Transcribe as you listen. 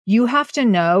you have to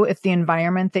know if the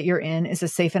environment that you're in is a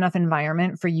safe enough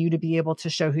environment for you to be able to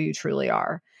show who you truly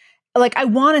are. Like, I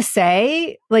want to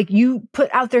say, like, you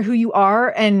put out there who you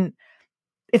are, and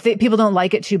if people don't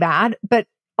like it, too bad. But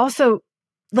also,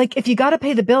 like, if you got to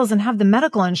pay the bills and have the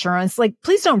medical insurance, like,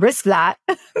 please don't risk that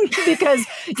because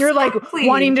you're like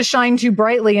wanting to shine too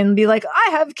brightly and be like,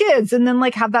 I have kids, and then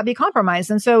like have that be compromised.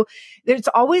 And so there's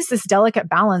always this delicate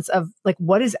balance of like,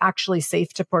 what is actually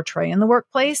safe to portray in the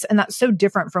workplace. And that's so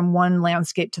different from one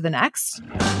landscape to the next.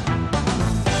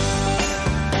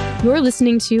 You're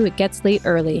listening to It Gets Late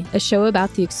Early, a show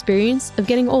about the experience of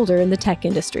getting older in the tech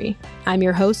industry. I'm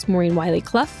your host, Maureen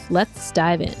Wiley-Clough. Let's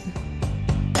dive in.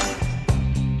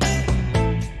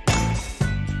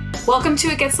 Welcome to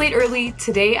It Gets Late Early.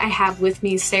 Today I have with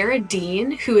me Sara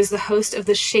Dean, who is the host of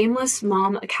the Shameless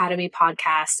Mom Academy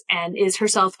podcast and is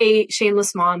herself a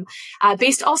shameless mom,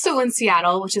 based also in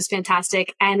Seattle, which is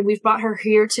fantastic. And we've brought her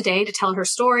here today to tell her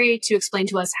story, to explain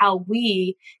to us how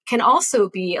we can also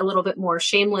be a little bit more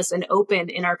shameless and open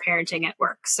in our parenting at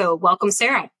work. So welcome,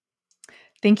 Sara.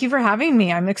 Thank you for having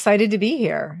me. I'm excited to be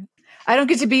here. I don't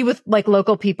get to be with like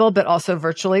local people, but also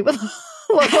virtually with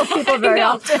local people very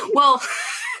often. Well,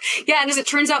 yeah, and as it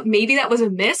turns out, maybe that was a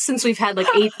miss since we've had like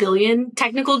 8 billion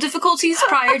technical difficulties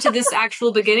prior to this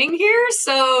actual beginning here.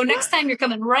 So next time you're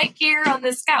coming right here on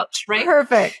this couch, right?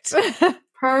 Perfect.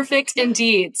 Perfect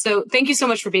indeed. So thank you so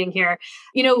much for being here.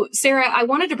 You know, Sara, I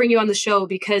wanted to bring you on the show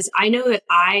because I know that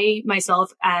I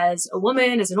myself, as a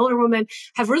woman, as an older woman,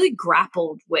 have really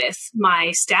grappled with my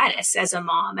status as a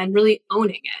mom and really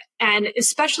owning it. And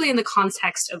especially in the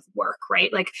context of work,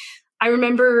 right? Like, I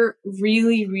remember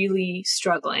really, really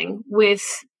struggling with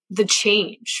the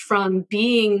change from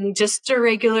being just a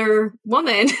regular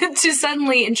woman to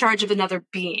suddenly in charge of another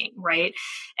being, right?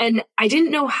 And I didn't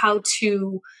know how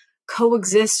to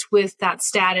coexist with that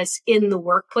status in the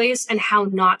workplace and how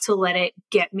not to let it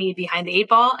get me behind the 8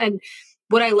 ball. And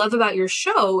what I love about your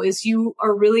show is you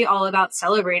are really all about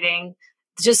celebrating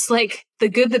just like the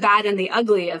good, the bad, and the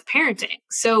ugly of parenting.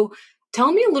 So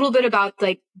tell me a little bit about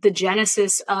like the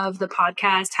genesis of the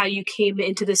podcast, how you came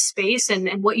into this space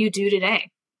and what you do today.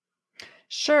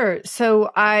 Sure. So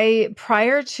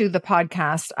prior to the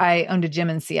podcast, I owned a gym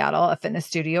in Seattle, a fitness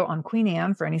studio on Queen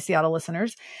Anne for any Seattle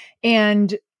listeners.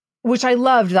 And which I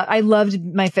loved that. I loved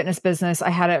my fitness business. I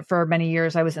had it for many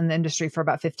years. I was in the industry for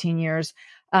about 15 years.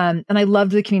 And I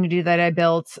loved the community that I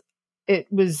built. It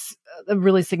was a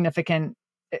really significant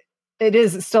it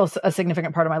is still a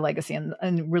significant part of my legacy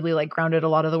and really like grounded a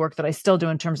lot of the work that I still do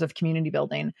in terms of community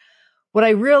building. What I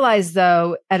realized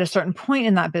though, at a certain point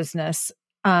in that business,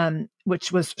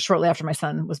 which was shortly after my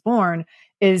son was born,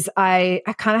 is I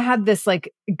kind of had this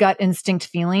like gut instinct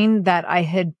feeling that I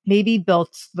had maybe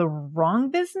built the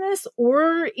wrong business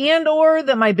or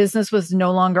that my business was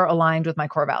no longer aligned with my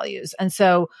core values. And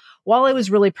so while I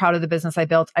was really proud of the business I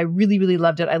built, I really, really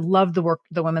loved it. I loved the work,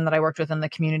 the women that I worked with and the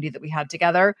community that we had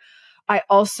together. I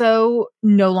also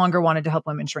no longer wanted to help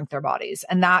women shrink their bodies.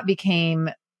 And that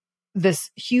became this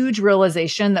huge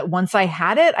realization that once I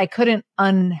had it, I couldn't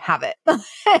unhave it.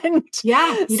 And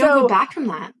yeah, you don't go back from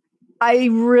that.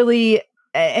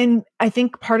 And I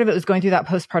think part of it was going through that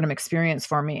postpartum experience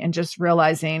for me and just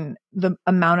realizing the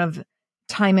amount of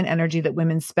time and energy that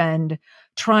women spend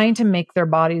trying to make their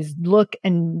bodies look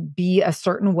and be a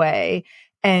certain way.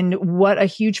 And what a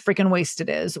huge freaking waste it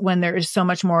is when there is so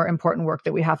much more important work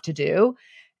that we have to do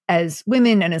as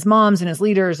women and as moms and as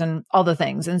leaders and all the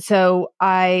things. And so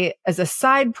as a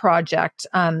side project,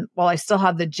 while I still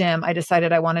have the gym, I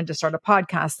decided I wanted to start a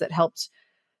podcast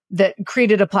that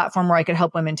created a platform where I could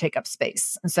help women take up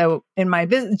space. And so in my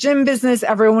gym business,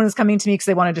 everyone was coming to me because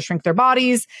they wanted to shrink their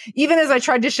bodies. Even as I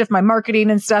tried to shift my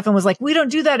marketing and stuff and was like, we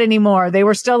don't do that anymore. They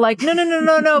were still like,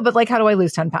 no. But like, how do I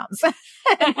lose 10 pounds?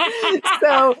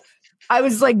 So I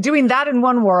was like doing that in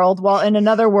one world while in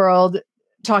another world,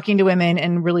 talking to women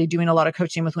and really doing a lot of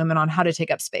coaching with women on how to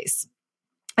take up space.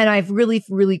 And I've really,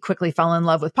 really quickly fell in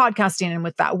love with podcasting and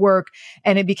with that work.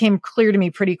 And it became clear to me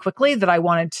pretty quickly that I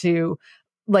wanted to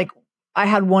I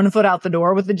had one foot out the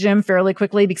door with the gym fairly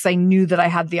quickly because I knew that I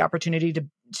had the opportunity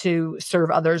to serve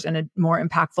others in a more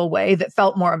impactful way that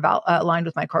felt more aligned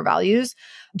with my core values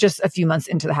just a few months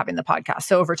into having the podcast.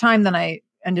 So over time, then I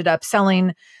ended up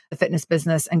selling the fitness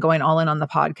business and going all in on the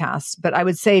podcast. But I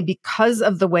would say because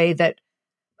of the way that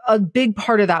a big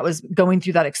part of that was going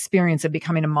through that experience of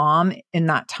becoming a mom in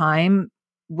that time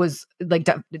was like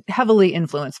heavily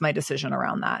influenced my decision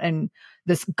around that. And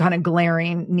this kind of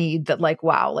glaring need that like,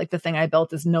 wow, like the thing I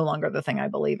built is no longer the thing I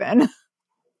believe in.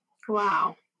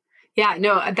 Wow. Yeah,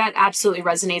 no, that absolutely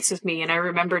resonates with me. And I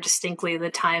remember distinctly the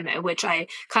time at which it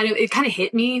kind of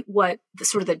hit me what the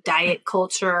sort of the diet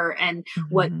culture and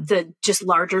what Mm-hmm. the just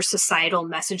larger societal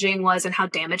messaging was and how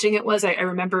damaging it was. I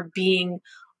remember being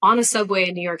on a subway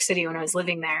in New York City when I was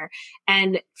living there.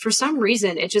 And for some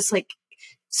reason, it just like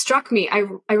struck me.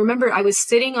 I remember I was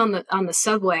sitting on the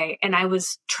subway and I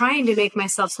was trying to make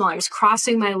myself small. I was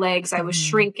crossing my legs. I was Mm-hmm.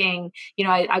 shrinking.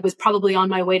 I was probably on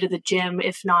my way to the gym,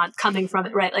 if not coming from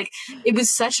it, right? Like it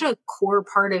was such a core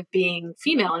part of being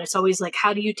female. And it's always like,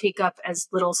 how do you take up as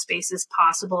little space as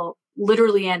possible,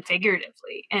 literally and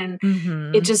figuratively? And it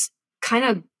Mm-hmm. just kind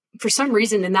of, for some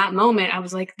reason in that moment, I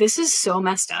was like, this is so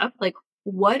messed up. Like,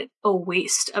 what a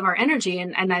waste of our energy.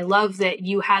 And I love that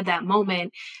you had that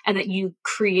moment and that you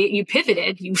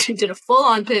pivoted, you did a full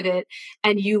on pivot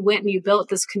and you went and you built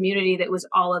this community that was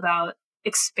all about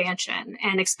expansion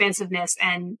and expansiveness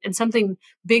and something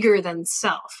bigger than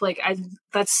self.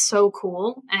 That's so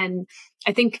cool. And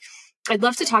I think I'd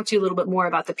love to talk to you a little bit more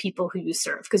about the people who you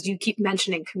serve, because you keep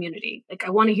mentioning community. Like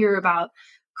I want to hear about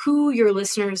who your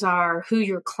listeners are, who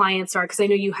your clients are, because I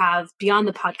know you have beyond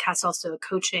the podcast also a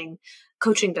coaching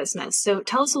business. So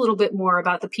tell us a little bit more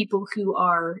about the people who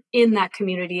are in that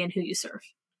community and who you serve.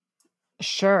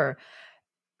 Sure.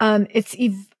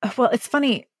 It's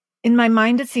funny. In my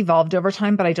mind, it's evolved over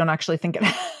time, but I don't actually think it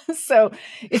has. So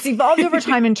it's evolved over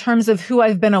time in terms of who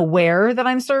I've been aware that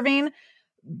I'm serving.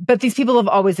 But these people have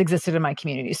always existed in my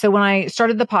community. So when I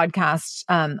started the podcast,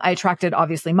 I attracted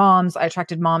obviously moms. I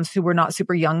attracted moms who were not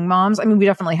super young moms. I mean, we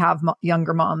definitely have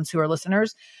younger moms who are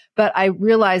listeners, but I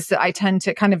realized that I tend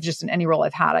to kind of just in any role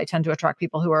I've had, I tend to attract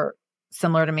people who are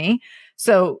similar to me.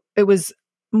 So it was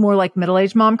more like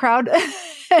middle-aged mom crowd,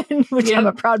 which I'm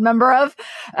a proud member of.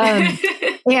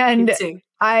 And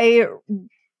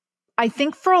I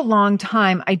think for a long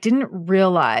time, I didn't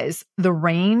realize the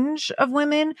range of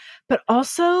women, but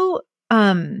also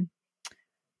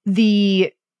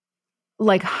the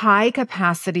like high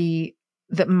capacity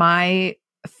that my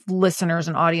listeners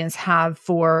and audience have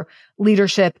for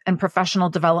leadership and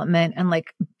professional development and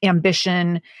like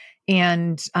ambition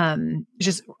and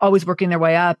just always working their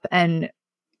way up. And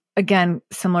again,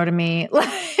 similar to me,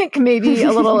 like maybe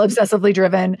a little obsessively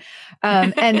driven.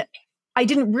 And I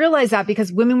didn't realize that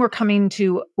because women were coming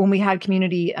to, when we had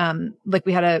community, like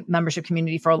we had a membership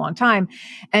community for a long time.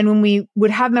 And when we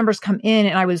would have members come in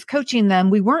and I was coaching them,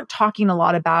 we were talking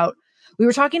about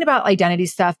identity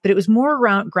stuff, but it was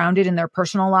more grounded in their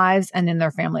personal lives and in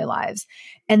their family lives.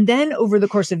 And then over the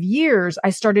course of years,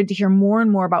 I started to hear more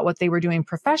and more about what they were doing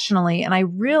professionally. And I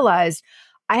realized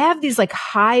I have these like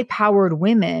high powered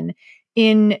women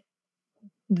in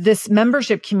this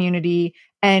membership community,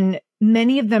 and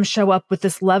many of them show up with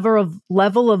this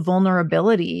level of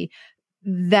vulnerability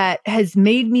that has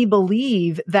made me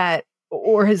believe that,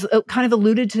 or has kind of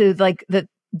alluded to like that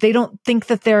they don't think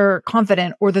that they're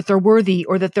confident or that they're worthy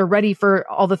or that they're ready for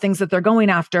all the things that they're going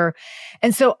after.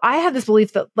 And so I had this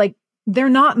belief that like they're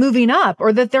not moving up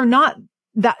or that they're not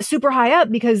that super high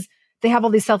up because they have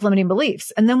all these self-limiting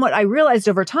beliefs. And then what I realized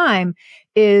over time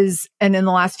is, and in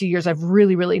the last few years, I've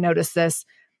really, really noticed this.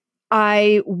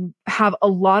 I have a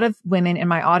lot of women in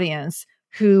my audience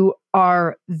who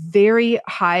are very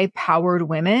high powered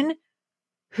women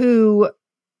who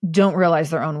don't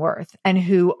realize their own worth and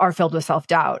who are filled with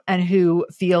self-doubt and who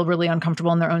feel really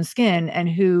uncomfortable in their own skin and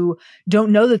who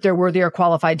don't know that they're worthy or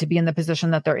qualified to be in the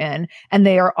position that they're in. And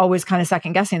they are always kind of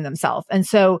second guessing themselves. And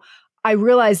so I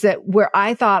realized that where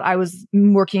I thought I was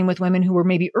working with women who were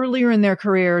maybe earlier in their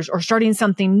careers or starting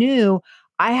something new,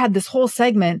 I had this whole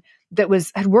segment that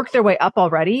had worked their way up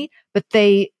already, but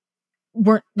they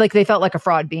weren't like, they felt like a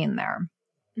fraud being there.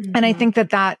 Mm-hmm. And I think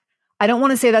that I don't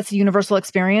want to say that's a universal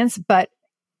experience, but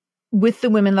with the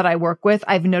women that I work with,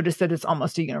 I've noticed that it's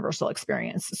almost a universal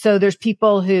experience. So there's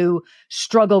people who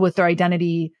struggle with their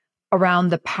identity around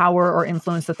the power or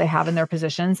influence that they have in their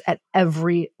positions at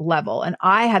every level. And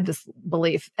I had this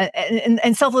belief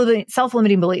and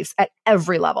self-limiting beliefs at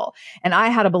every level. And I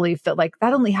had a belief that like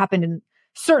that only happened in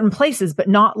certain places, but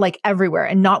not like everywhere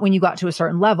and not when you got to a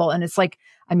certain level. And it's like,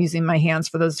 I'm using my hands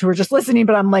for those who are just listening,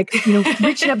 but I'm like,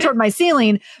 reaching up toward my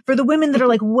ceiling for the women that are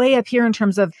like way up here in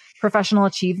terms of professional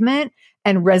achievement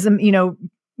and resume,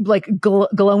 like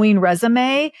glowing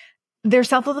resume. Their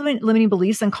self-limiting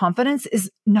beliefs and confidence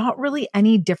is not really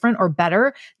any different or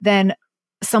better than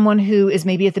someone who is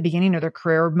maybe at the beginning of their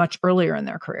career or much earlier in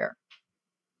their career.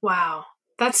 Wow.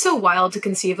 That's so wild to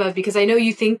conceive of, because I know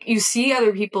you think you see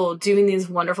other people doing these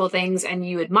wonderful things and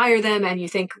you admire them and you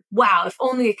think, wow, if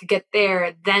only I could get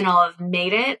there, then I'll have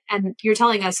made it. And you're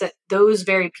telling us that those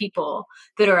very people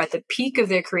that are at the peak of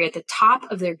their career, at the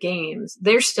top of their games,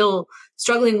 they're still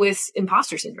struggling with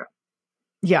imposter syndrome.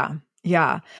 Yeah.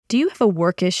 Yeah. Do you have a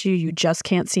work issue you just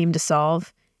can't seem to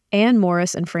solve? Ann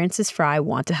Morris and Frances Fry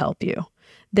want to help you.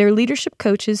 They're leadership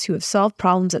coaches who have solved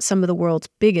problems at some of the world's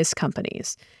biggest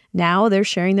companies. Now they're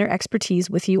sharing their expertise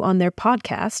with you on their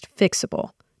podcast, Fixable.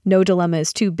 No dilemma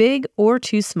is too big or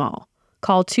too small.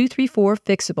 Call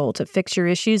 234-FIXABLE to fix your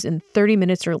issues in 30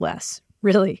 minutes or less.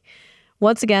 Really.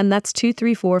 Once again, that's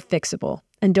 234-FIXABLE.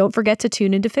 And don't forget to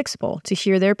tune into Fixable to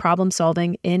hear their problem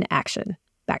solving in action.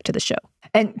 Back to the show.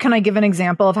 And can I give an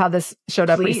example of how this showed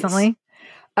up Please. recently?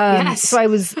 Yes. So I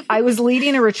was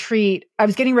leading a retreat. I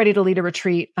was getting ready to lead a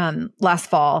retreat last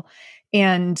fall,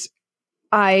 and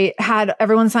I had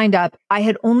everyone signed up. I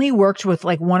had only worked with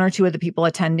like one or two of the people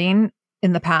attending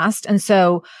in the past. And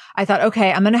so I thought,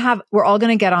 okay, we're all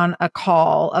going to get on a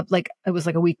call up. Like it was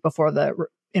like a week before the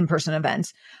in-person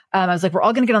event. I was like, we're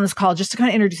all going to get on this call just to kind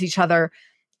of introduce each other,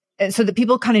 so that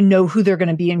people kind of know who they're going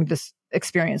to be in this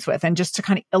experience with, and just to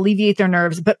kind of alleviate their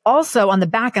nerves. But also on the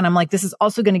back end, I'm like, this is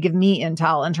also going to give me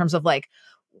intel in terms of like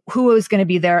who is going to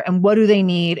be there and what do they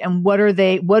need and what do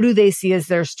they see as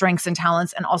their strengths and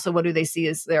talents, and also what do they see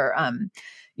as their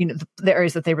the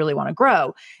areas that they really want to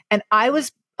grow. And I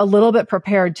was a little bit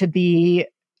prepared to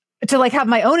like have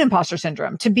my own imposter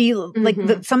syndrome, to be like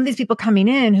some of these people coming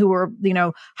in who were,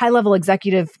 high level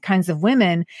executive kinds of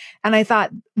women. And I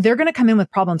thought they're going to come in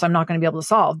with problems I'm not going to be able to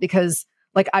solve, because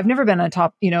like I've never been a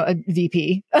top, a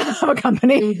VP of a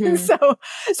company. So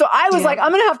I was like, I'm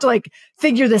going to have to like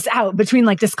figure this out between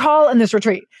like this call and this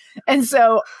retreat. And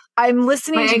so I'm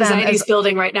listening to them. My anxiety's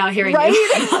building right now hearing right?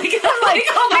 you. I'm like,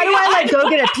 oh how do I like go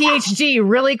get a PhD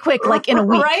really quick, like in a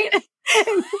week? Right.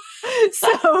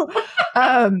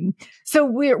 So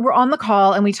we're on the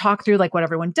call and we talk through like what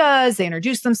everyone does. They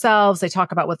introduce themselves. They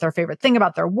talk about what their favorite thing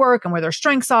about their work and where their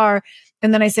strengths are.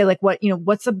 And then I say like,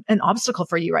 what's an obstacle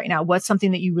for you right now? What's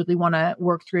something that you really want to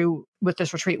work through with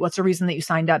this retreat? What's the reason that you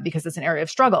signed up? Because it's an area of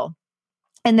struggle.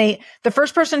 And the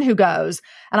first person who goes,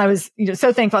 and I was,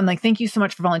 so thankful. I'm like, thank you so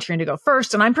much for volunteering to go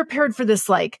first. And I'm prepared for this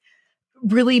like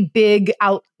really big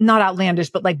not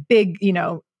outlandish, but like big,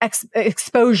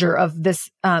 exposure of this,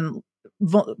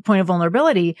 point of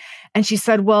vulnerability. And she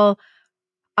said, well,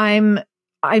 I'm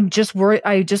just worried.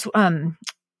 I just,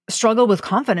 struggle with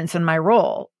confidence in my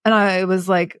role. And I was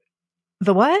like,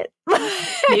 the what?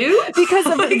 You? Because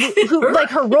of like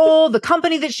her role, the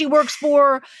company that she works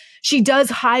for. She does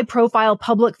high profile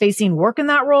public facing work in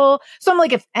that role. So I'm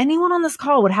like, if anyone on this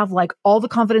call would have like all the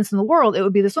confidence in the world, it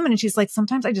would be this woman. And she's like,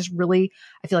 sometimes I feel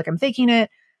like I'm faking it.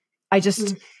 I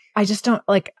just don't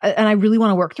like, and I really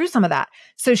want to work through some of that.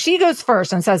 So she goes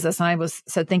first and says this. And I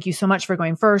said, thank you so much for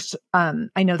going first.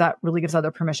 I know that really gives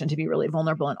other permission to be really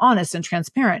vulnerable and honest and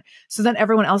transparent. So then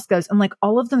everyone else goes, and like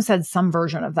all of them said some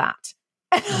version of that.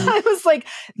 And I was like,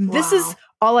 this is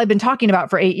all I've been talking about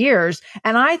for 8 years.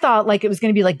 And I thought like it was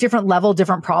going to be like different level,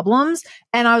 different problems.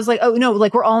 And I was like, oh no,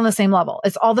 like we're all on the same level.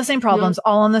 It's all the same problems,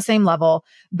 all on the same level.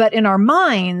 But in our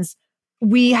minds,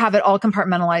 we have it all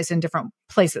compartmentalized in different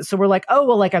places. So we're like, oh,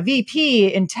 well, like a VP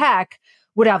in tech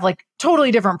would have like totally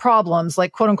different problems,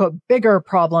 like quote unquote, bigger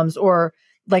problems or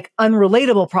like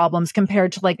unrelatable problems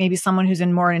compared to like maybe someone who's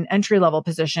in more an entry level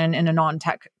position in a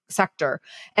non-tech sector.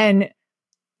 And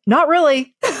not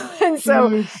really. And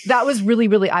so that was really,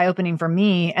 really eye-opening for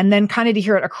me. And then kind of to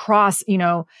hear it across,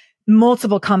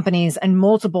 multiple companies and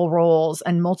multiple roles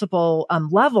and multiple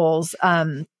levels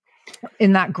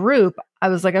in that group, I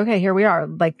was like, okay, here we are.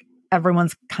 Like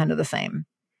everyone's kind of the same.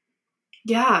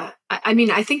 Yeah. I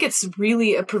mean, I think it's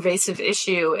really a pervasive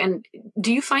issue. And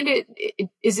do you find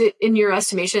is it in your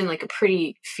estimation, like a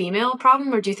pretty female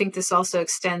problem? Or do you think this also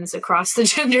extends across the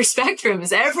gender spectrum?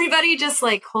 Is everybody just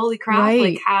like, holy crap, right.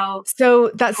 Like how? So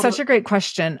that's such a great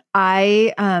question.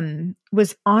 I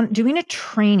was doing a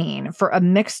training for a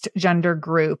mixed gender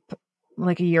group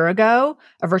like a year ago,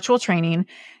 a virtual training.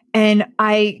 And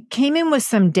I came in with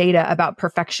some data about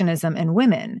perfectionism in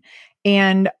women,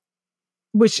 and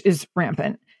which is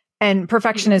rampant. And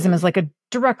perfectionism is like a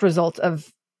direct result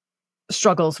of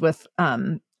struggles with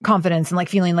confidence and like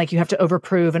feeling like you have to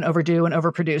overprove and overdo and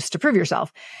overproduce to prove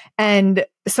yourself. And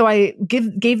so I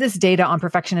gave this data on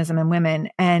perfectionism in women,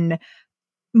 and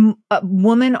a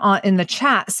woman in the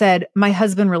chat said, my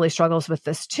husband really struggles with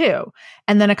this too.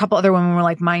 And then a couple other women were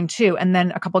like, mine too. And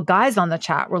then a couple guys on the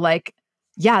chat were like,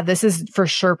 yeah, this is for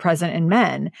sure present in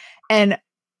men. And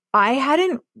I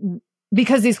hadn't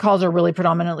because these calls are really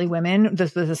predominantly women,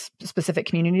 this was a specific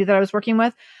community that I was working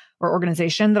with or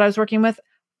organization that I was working with.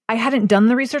 I hadn't done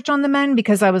the research on the men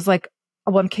because I was like,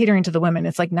 well, I'm catering to the women.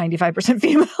 It's like 95%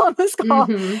 female on this call.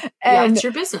 Mm-hmm. And it's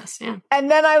your business. Yeah.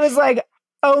 And then I was like,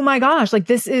 oh my gosh, like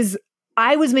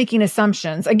I was making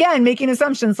assumptions,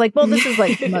 like, well, this is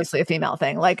like mostly a female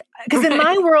thing. Like, cause in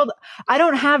my world, I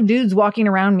don't have dudes walking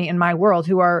around me in my world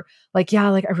who are like, yeah,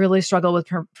 like I really struggle with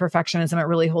perfectionism. It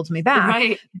really holds me back.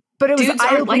 Right. But it was dudes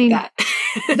eye-opening. aren't like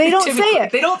that. They don't say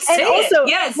it. They don't say and also, it.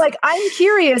 Yes. Like, I'm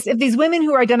curious if these women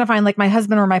who are identifying like my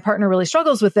husband or my partner really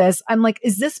struggles with this, I'm like,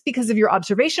 is this because of your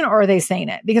observation or are they saying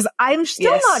it? Because I'm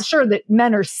still not sure that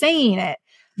men are saying it,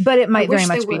 but it might very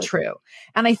much be true.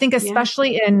 And I think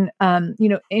especially in,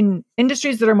 in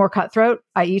industries that are more cutthroat,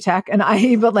 i.e. tech and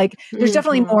IE, but like there's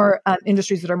definitely more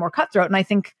industries that are more cutthroat. And I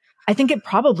think it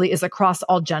probably is across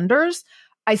all genders.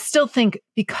 I still think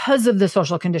because of the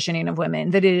social conditioning of women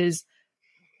that it is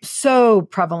so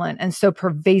prevalent and so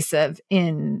pervasive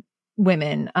in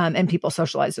women and people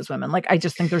socialized as women. Like, I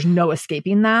just think there's no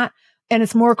escaping that. And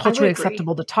it's more culturally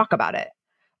acceptable to talk about it.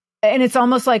 And it's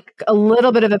almost like a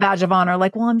little bit of a badge of honor.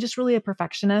 Like, well, I'm just really a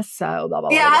perfectionist. So blah, blah,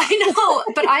 blah. Yeah, blah. I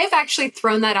know. But I have actually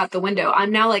thrown that out the window.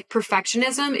 I'm now like,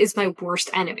 perfectionism is my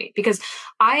worst enemy because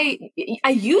I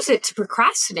use it to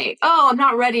procrastinate. Oh, I'm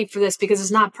not ready for this because it's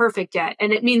not perfect yet.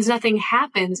 And it means nothing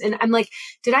happens. And I'm like,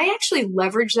 did I actually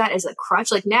leverage that as a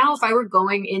crutch? Like now, if I were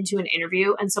going into an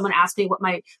interview and someone asked me what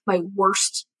my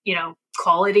worst,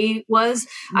 quality was.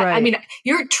 Right. I mean,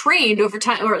 you're trained over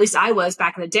time, or at least I was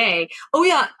back in the day. Oh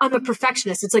yeah, I'm a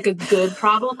perfectionist. It's like a good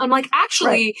problem. I'm like,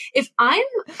 actually, if I'm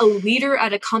a leader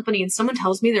at a company and someone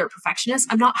tells me they're a perfectionist,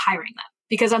 I'm not hiring them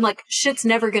because I'm like, shit's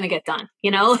never going to get done.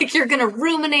 Like you're going to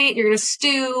ruminate, you're going to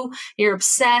stew, you're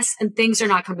obsessed, and things are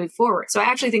not going to move forward. So I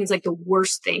actually think it's like the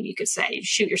worst thing you could say. You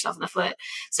shoot yourself in the foot.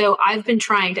 So I've been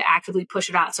trying to actively push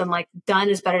it out. So I'm like, done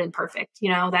is better than perfect.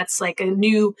 That's like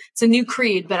it's a new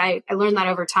creed, but I learned that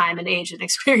over time and age and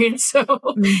experience. So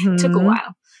it took a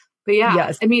while. But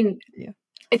I mean,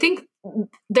 I think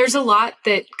there's a lot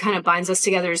that kind of binds us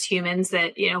together as humans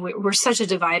that, we're such a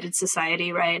divided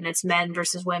society, right? And it's men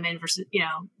versus women versus,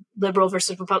 liberal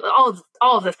versus Republican,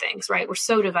 all of the things, right? We're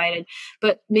so divided,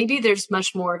 but maybe there's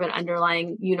much more of an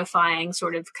underlying unifying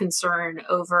sort of concern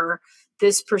over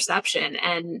this perception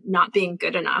and not being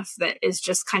good enough that is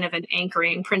just kind of an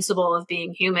anchoring principle of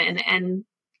being human. And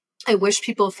I wish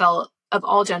people of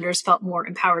all genders felt more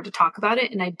empowered to talk about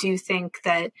it. And I do think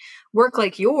that work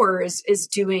like yours is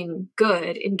doing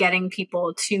good in getting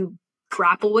people to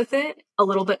grapple with it a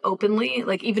little bit openly,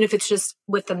 like even if it's just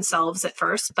with themselves at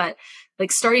first, but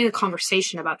like starting a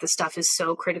conversation about this stuff is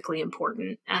so critically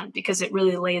important because it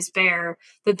really lays bare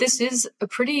that this is a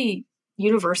pretty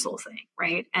universal thing,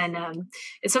 right? And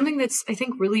it's something that's, I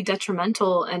think, really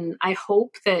detrimental. And I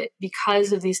hope that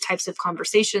because of these types of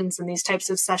conversations and these types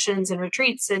of sessions and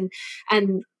retreats and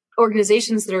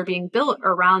organizations that are being built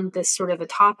around this sort of a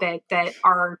topic, that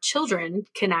our children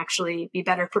can actually be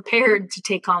better prepared to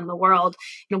take on the world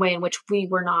in a way in which we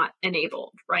were not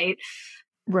enabled, right?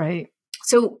 Right.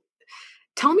 So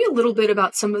tell me a little bit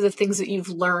about some of the things that you've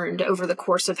learned over the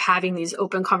course of having these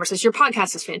open conversations. Your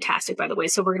podcast is fantastic, by the way.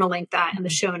 So we're going to link that in the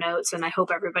show notes. And I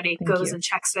hope everybody goes and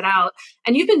checks it out.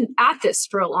 And you've been at this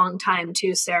for a long time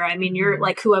too, Sara. I mean, you're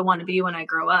like who I want to be when I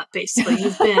grow up, basically.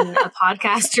 You've been a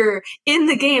podcaster in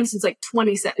the game since like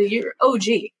 27. You're OG.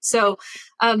 So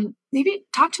maybe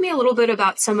talk to me a little bit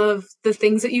about some of the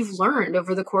things that you've learned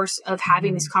over the course of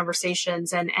having these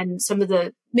conversations and some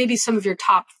of your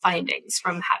top findings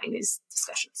from having these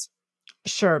discussions.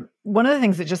 Sure. One of the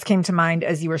things that just came to mind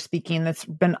as you were speaking that's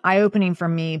been eye-opening for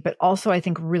me, but also I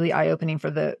think really eye-opening for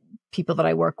the people that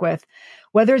I work with,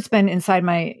 whether it's been inside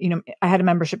my, I had a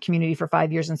membership community for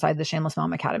 5 years inside the Shameless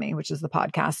Mom Academy, which is the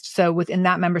podcast. So within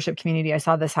that membership community, I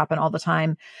saw this happen all the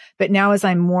time. But now as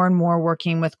I'm more and more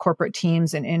working with corporate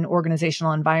teams and in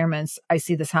organizational environments, I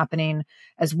see this happening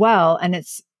as well. And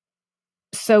it's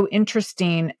so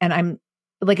interesting. And I'm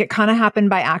like, it kind of happened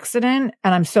by accident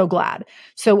and I'm so glad.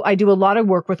 So I do a lot of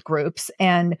work with groups,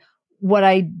 and what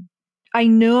I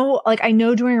know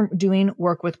doing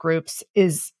work with groups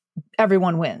is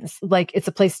everyone wins. Like, it's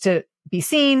a place to be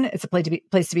seen. It's a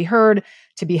place to be heard,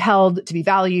 to be held, to be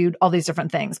valued, all these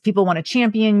different things. People want to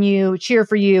champion you, cheer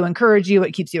for you, encourage you.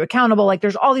 It keeps you accountable. Like,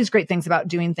 there's all these great things about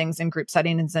doing things in group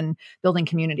settings and building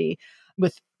community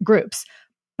with groups.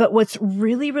 But what's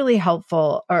really, really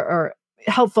helpful or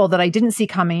helpful that I didn't see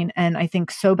coming, and I think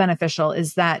so beneficial,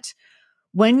 is that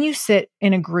when you sit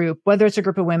in a group, whether it's a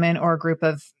group of women or a group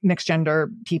of mixed gender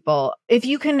people, if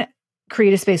you can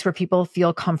create a space where people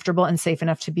feel comfortable and safe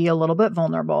enough to be a little bit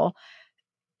vulnerable,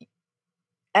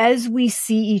 as we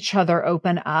see each other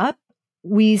open up,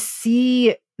 we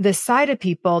see the side of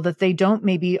people that they don't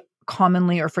maybe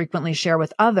commonly or frequently share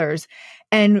with others.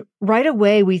 And right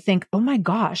away we think, oh my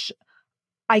gosh,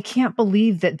 I can't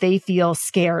believe that they feel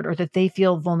scared or that they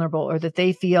feel vulnerable or that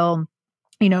they feel,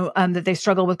 that they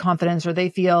struggle with confidence or they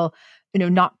feel,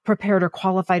 not prepared or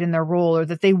qualified in their role or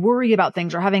that they worry about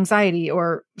things or have anxiety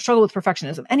or struggle with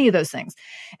perfectionism, any of those things.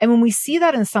 And when we see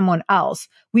that in someone else,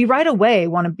 we right away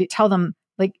want to tell them,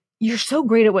 like, you're so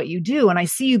great at what you do. And I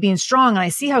see you being strong and I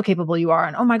see how capable you are.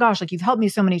 And oh my gosh, like you've helped me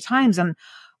so many times. And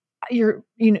you're,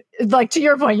 like to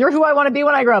your point, you're who I want to be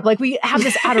when I grow up. Like we have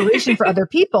this adoration for other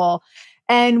people.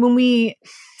 And when we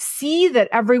see that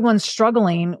everyone's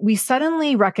struggling, we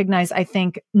suddenly recognize, I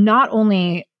think, not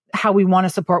only how we want to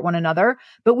support one another,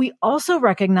 but we also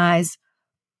recognize,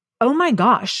 oh my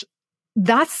gosh,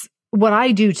 that's what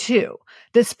I do too.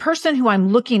 This person who I'm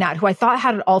looking at, who I thought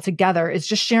had it all together, is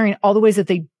just sharing all the ways that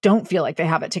they don't feel like they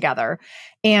have it together.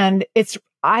 And it's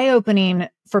eye-opening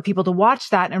for people to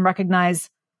watch that and recognize,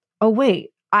 oh,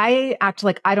 wait, I act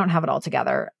like I don't have it all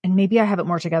together. And maybe I have it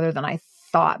more together than I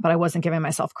thought, but I wasn't giving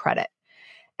myself credit.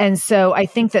 And so I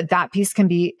think that piece can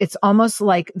be, it's almost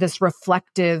like this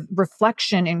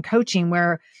reflection in coaching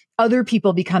where other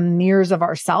people become mirrors of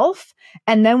ourselves.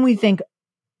 And then we think,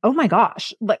 oh my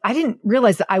gosh, like I didn't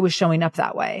realize that I was showing up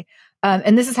that way.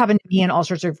 And this has happened to me in all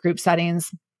sorts of group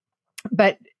settings,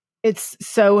 but it's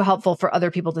so helpful for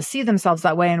other people to see themselves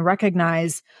that way and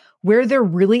recognize where they're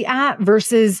really at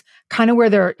versus kind of where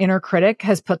their inner critic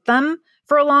has put them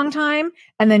for a long time.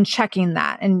 And then checking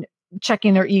that and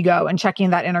checking their ego and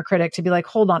checking that inner critic to be like,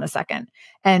 hold on a second.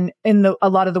 And in a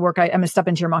lot of the work, I'm a Step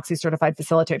Into Your Moxie certified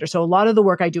facilitator. So a lot of the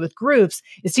work I do with groups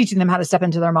is teaching them how to step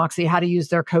into their Moxie, how to use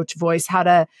their coach voice, how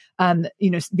to,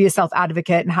 be a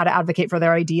self-advocate and how to advocate for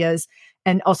their ideas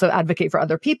and also advocate for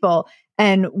other people.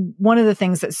 And one of the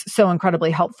things that's so incredibly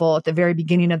helpful at the very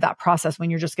beginning of that process when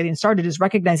you're just getting started is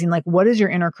recognizing, like, what is your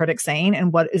inner critic saying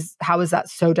and how is that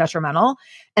so detrimental?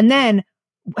 And then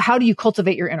how do you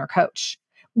cultivate your inner coach?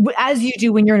 As you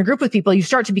do when you're in a group with people, you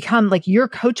start to become like your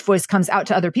coach voice comes out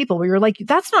to other people where you're like,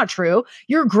 that's not true.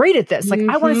 You're great at this. Like,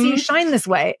 I want to see you shine this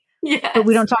way. Yes. But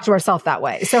we don't talk to ourselves that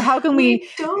way. So how can we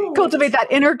cultivate that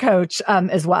inner coach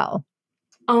as well?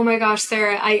 Oh my gosh,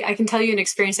 Sarah, I can tell you an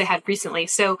experience I had recently.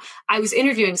 So I was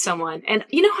interviewing someone, and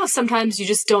you know how sometimes you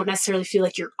just don't necessarily feel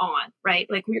like you're on, right?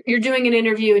 Like you're doing an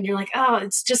interview and you're like, oh,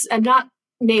 it's just, I'm not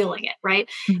nailing it, right?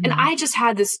 Mm-hmm. And I just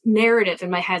had this narrative in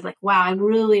my head, like, wow, I'm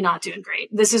really not doing great.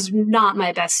 This is not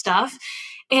my best stuff.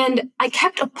 And I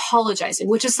kept apologizing,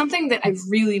 which is something that I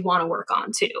really want to work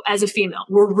on too. As a female,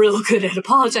 we're real good at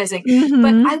apologizing. Mm-hmm.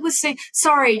 But I was saying,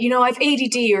 sorry, I've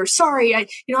ADD, or sorry,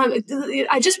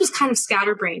 I just was kind of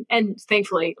scatterbrained. And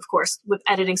thankfully, of course, with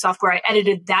editing software, I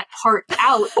edited that part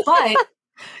out. But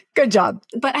good job.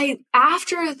 But I,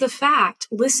 after the fact,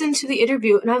 listened to the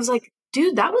interview and I was like,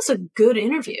 dude, that was a good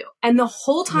interview. And the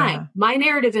whole time, my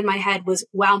narrative in my head was,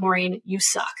 wow, Maureen, you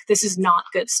suck. This is not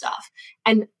good stuff.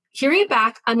 And hearing it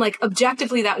back, I'm like,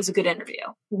 objectively, that was a good interview.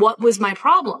 What was my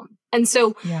problem? And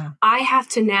so I have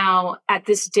to now, at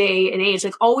this day and age,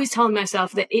 like always telling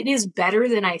myself that it is better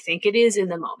than I think it is in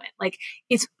the moment. Like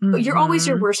you're always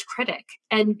your worst critic.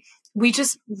 And we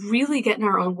just really get in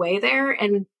our own way there.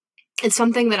 And it's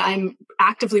something that I'm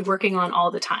actively working on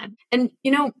all the time. And,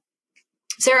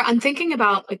 Sarah, I'm thinking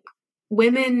about like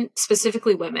women,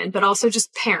 specifically women, but also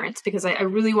just parents, because I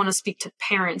really want to speak to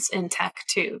parents in tech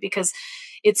too, because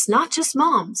it's not just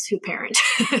moms who parent,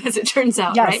 as it turns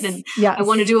out, right? And I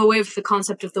want to do away with the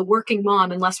concept of the working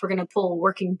mom, unless we're going to pull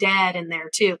working dad in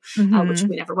there too, which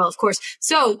we never will, of course.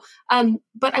 So,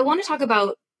 but I want to talk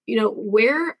about,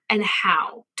 where and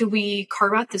how do we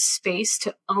carve out this space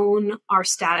to own our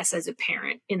status as a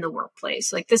parent in the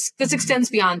workplace? Like this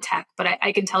extends beyond tech, but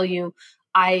I can tell you,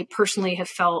 I personally have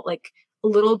felt like a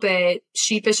little bit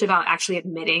sheepish about actually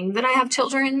admitting that I have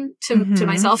children to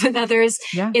myself and others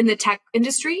in the tech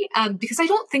industry, because I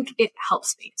don't think it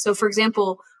helps me. So for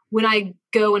example, when I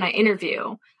go and I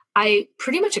interview, I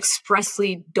pretty much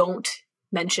expressly don't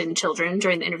mention children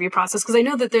during the interview process, because I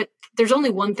know that there's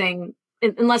only one thing,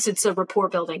 unless it's a rapport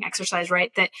building exercise,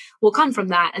 right, that will come from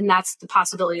that. And that's the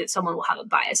possibility that someone will have a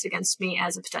bias against me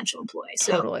as a potential employee.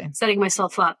 So setting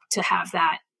myself up to have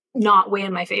that not weigh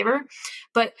in my favor.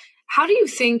 But how do you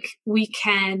think we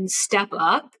can step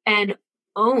up and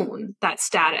own that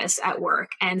status at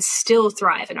work and still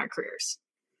thrive in our careers?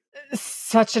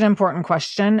 Such an important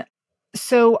question.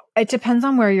 So it depends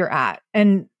on where you're at.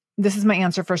 And this is my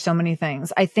answer for so many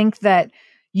things. I think that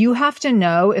you have to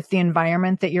know if the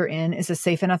environment that you're in is a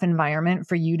safe enough environment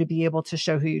for you to be able to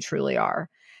show who you truly are.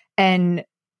 And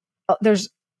there's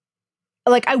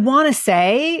like, I want to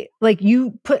say, like,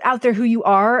 you put out there who you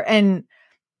are, and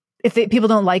if people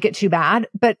don't like it, too bad.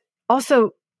 But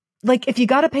also, like, if you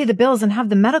got to pay the bills and have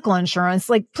the medical insurance,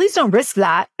 like, please don't risk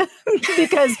that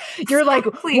because you're like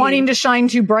wanting to shine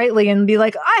too brightly and be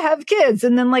like, I have kids,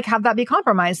 and then like have that be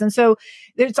compromised. And so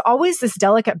there's always this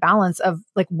delicate balance of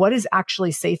like, what is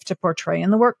actually safe to portray in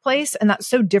the workplace. And that's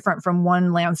so different from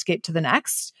one landscape to the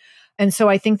next. And so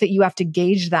I think that you have to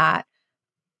gauge that,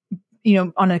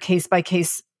 on a case by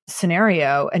case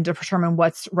scenario and to determine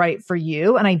what's right for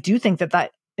you. And I do think that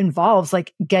that involves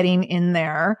like getting in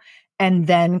there and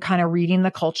then kind of reading the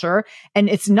culture. And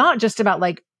it's not just about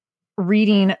like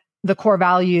reading the core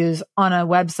values on a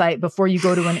website before you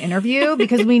go to an interview,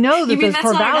 because we know that those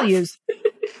core values.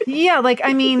 Yeah. Like,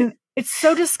 I mean, it's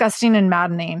so disgusting and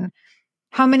maddening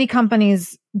how many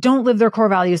companies don't live their core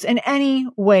values in any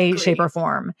way, shape, or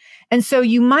form. And so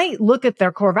you might look at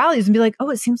their core values and be like, oh,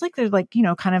 it seems like they're like,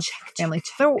 kind of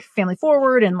family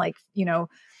forward. And like,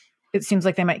 it seems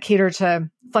like they might cater to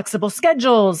flexible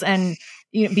schedules and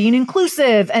being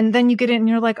inclusive. And then you get in and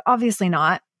you're like, obviously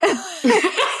not.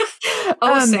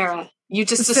 Sarah, you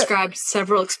just described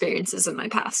several experiences in my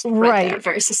past right there,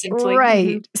 very succinctly. Right.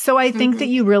 Mm-hmm. So I think that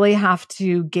you really have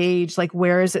to gauge like,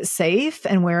 where is it safe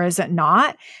and where is it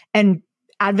not? And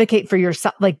advocate for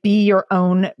yourself, like be your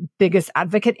own biggest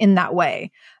advocate in that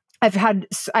way. I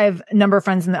have a number of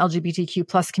friends in the LGBTQ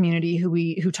plus community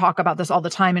who talk about this all the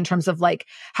time in terms of like,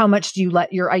 how much do you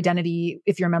let your identity,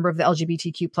 if you're a member of the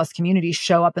LGBTQ plus community,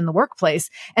 show up in the workplace?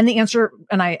 And the answer,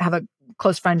 and I have a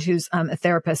close friend who's a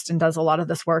therapist and does a lot of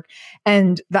this work.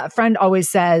 And that friend always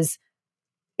says,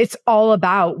 it's all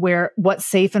about what's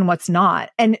safe and what's not.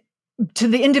 And to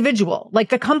the individual, like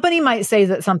the company might say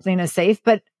that something is safe,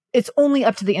 but it's only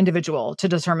up to the individual to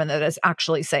determine that it's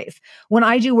actually safe. When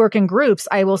I do work in groups,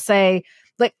 I will say,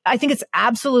 like, I think it's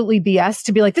absolutely BS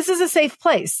to be like, this is a safe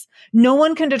place. No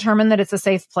one can determine that it's a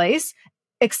safe place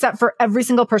except for every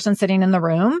single person sitting in the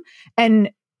room.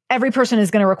 And every person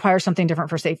is going to require something different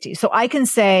for safety. So I can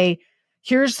say,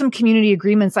 here's some community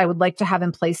agreements I would like to have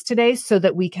in place today so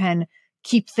that we can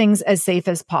keep things as safe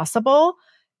as possible.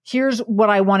 Here's what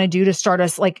I want to do to start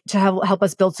us, like to help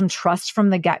us build some trust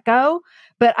from the get-go.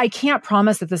 But I can't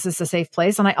promise that this is a safe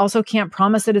place. And I also can't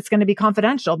promise that it's going to be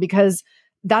confidential, because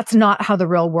that's not how the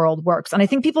real world works. And I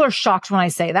think people are shocked when I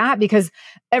say that, because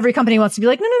every company wants to be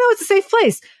like, no, it's a safe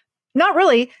place. Not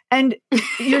really. And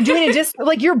you're doing it just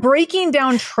like you're breaking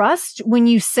down trust when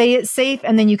you say it's safe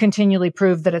and then you continually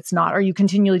prove that it's not, or you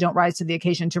continually don't rise to the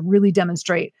occasion to really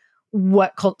demonstrate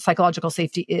what psychological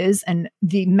safety is and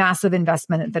the massive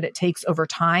investment that it takes over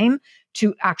time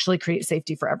to actually create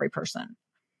safety for every person.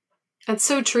 That's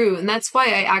so true. And that's why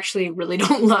I actually really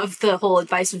don't love the whole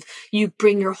advice of you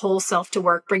bring your whole self to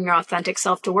work, bring your authentic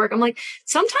self to work. I'm like,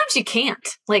 sometimes you can't.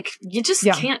 Like, you just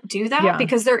can't do that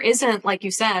because there isn't, like you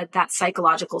said, that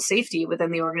psychological safety within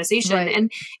the organization. Right.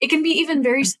 And it can be even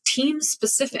very team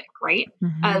specific, right?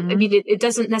 Mm-hmm. I mean, it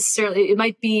doesn't necessarily, it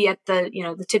might be at the,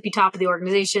 the tippy top of the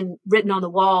organization written on the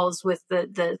walls with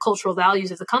the cultural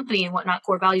values of the company and whatnot,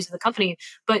 core values of the company.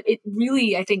 But it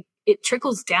really, I think, it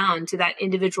trickles down to that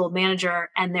individual manager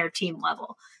and their team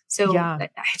level. So I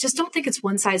just don't think it's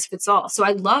one size fits all. So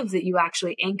I love that you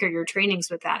actually anchor your trainings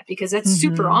with that, because that's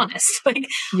super honest. Like,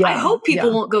 I hope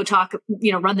people won't go talk,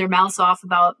 run their mouths off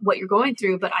about what you're going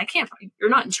through, but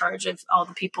you're not in charge of all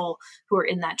the people who are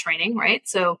in that training. Right.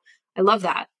 So I love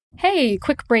that. Hey,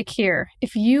 quick break here.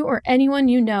 If you or anyone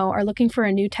you know are looking for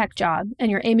a new tech job and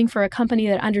you're aiming for a company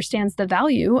that understands the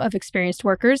value of experienced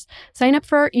workers, sign up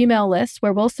for our email list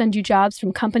where we'll send you jobs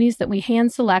from companies that we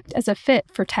hand select as a fit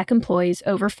for tech employees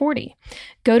over 40.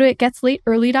 Go to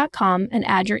itgetslateearly.com and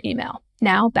add your email.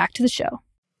 Now back to the show.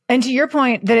 And to your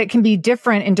point that it can be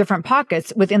different in different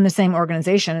pockets within the same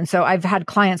organization. And so I've had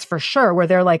clients for sure where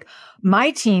they're like,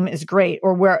 my team is great,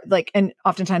 or where like, and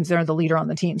oftentimes they're the leader on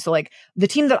the team. So like the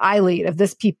team that I lead of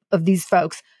these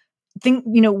folks think,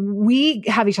 we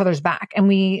have each other's back and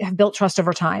we have built trust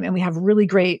over time and we have really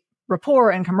great rapport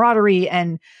and camaraderie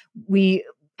and we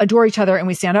adore each other and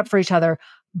we stand up for each other.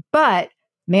 But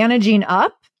managing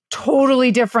up,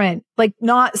 totally different, like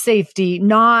not safety,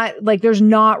 not like there's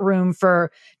not room for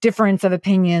difference of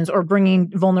opinions or bringing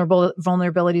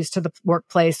vulnerabilities to the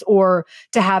workplace or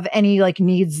to have any like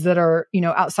needs that are,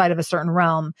 outside of a certain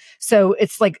realm. So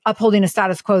it's like upholding a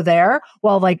status quo there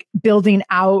while like building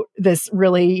out this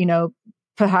really,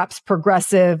 perhaps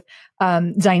progressive,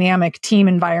 dynamic team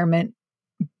environment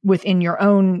within your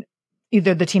own,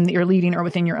 either the team that you're leading or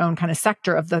within your own kind of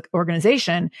sector of the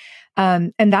organization.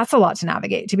 And that's a lot to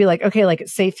navigate, to be like, okay, like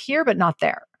it's safe here, but not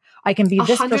there. I can be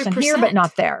this 100%. Person here, but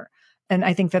not there. And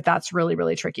I think that that's really,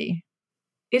 really tricky.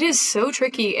 It is so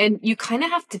tricky, and you kind of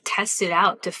have to test it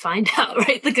out to find out,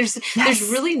 right? Like there's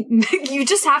really, you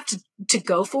just have to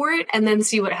go for it and then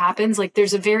see what happens. Like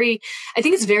I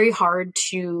think it's very hard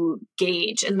to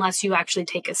gauge unless you actually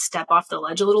take a step off the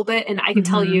ledge a little bit. And I can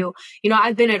tell you,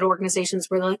 I've been at organizations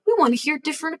where they're like, we want to hear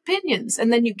different opinions.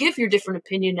 And then you give your different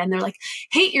opinion and they're like,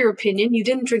 hate your opinion. You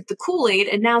didn't drink the Kool-Aid.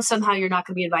 And now somehow you're not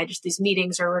going to be invited to these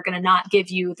meetings, or we're going to not give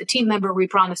you the team member we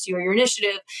promised you, or your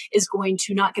initiative is going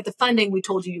to not get the funding we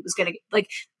told you it was going to get. Like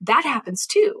that happens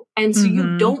too. And so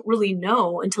you don't really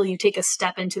know until you take a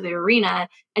step into the arena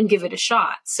and give it a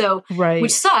shot. So,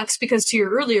 which sucks, because to your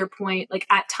earlier point, like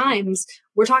at times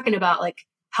we're talking about like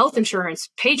health insurance,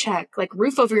 paycheck, like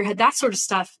roof over your head, that sort of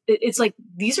stuff. It's like,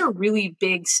 these are really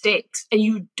big stakes, and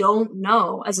you don't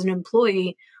know as an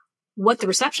employee what the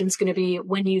reception is going to be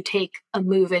when you take a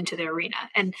move into the arena.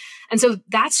 And so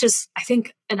that's just, I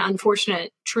think, an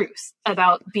unfortunate truth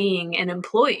about being an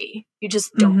employee. You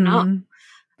just don't know.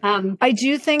 I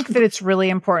do think that it's really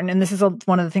important. And this is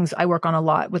one of the things I work on a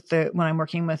lot when I'm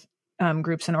working with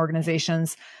groups and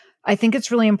organizations. I think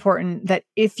it's really important that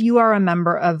if you are a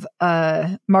member of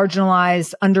a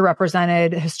marginalized,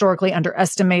 underrepresented, historically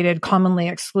underestimated, commonly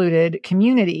excluded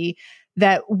community,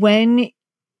 that when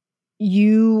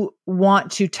you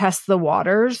want to test the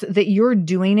waters, that you're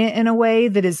doing it in a way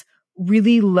that is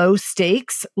really low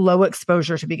stakes, low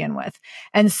exposure to begin with.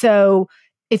 And so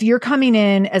if you're coming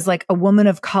in as like a woman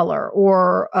of color,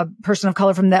 or a person of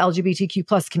color from the LGBTQ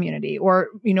plus community, or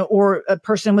a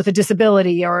person with a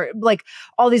disability, or like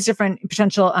all these different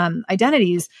potential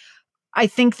identities, I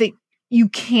think that you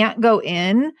can't go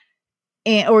in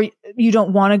or you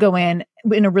don't want to go in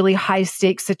a really high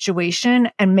stakes situation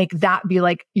and make that be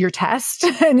like your test.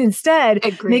 And instead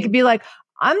make it be like,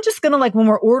 I'm just going to like, when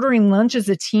we're ordering lunch as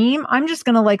a team, I'm just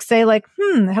going to like say like,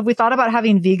 have we thought about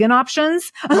having vegan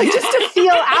options? Like just to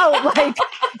feel out, like,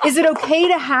 is it okay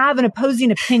to have an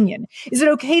opposing opinion? Is it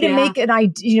okay to make an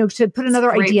idea, to put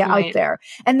another idea out there?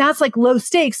 And that's like low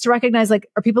stakes to recognize, like,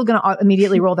 are people going to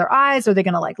immediately roll their eyes? Are they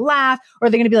going to like laugh? Or are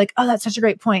they going to be like, oh, that's such a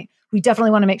great point. We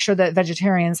definitely want to make sure that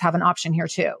vegetarians have an option here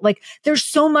too. Like there's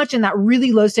so much in that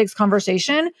really low stakes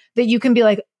conversation that you can be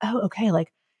like, oh, okay.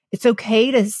 Like it's okay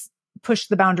to push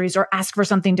the boundaries or ask for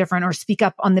something different or speak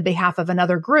up on the behalf of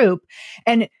another group.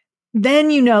 And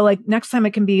then, like next time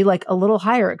it can be like a little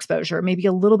higher exposure, maybe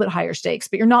a little bit higher stakes,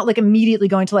 but you're not like immediately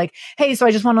going to like, hey, so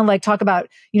I just want to like talk about,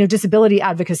 disability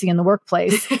advocacy in the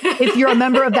workplace. If you're a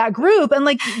member of that group, and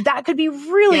like that could be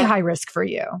really high risk for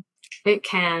you. It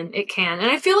can. And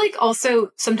I feel like also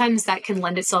sometimes that can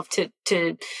lend itself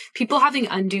to people having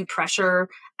undue pressure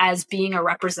as being a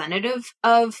representative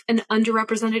of an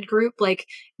underrepresented group. Like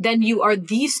then you are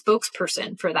the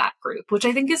spokesperson for that group, which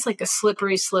I think is like a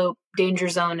slippery slope danger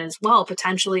zone as well,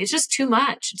 potentially. It's just too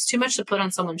much. It's too much to put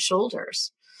on someone's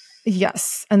shoulders.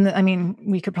 Yes. And I mean,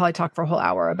 we could probably talk for a whole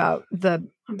hour about the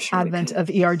advent of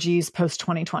ERGs post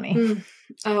 2020.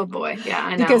 Oh boy. Yeah,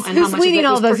 I know. Because and who's leading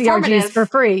all those ERGs for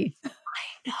free? I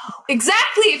know.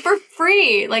 Exactly. For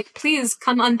free. Like, please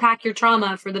come unpack your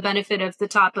trauma for the benefit of the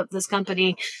top of this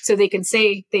company so they can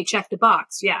say they checked a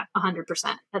box. Yeah, 100%.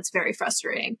 That's very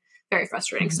frustrating. Very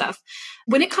frustrating stuff.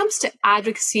 When it comes to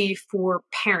advocacy for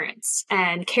parents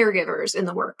and caregivers in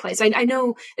the workplace, I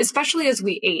know, especially as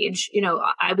we age,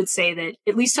 I would say that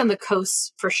at least on the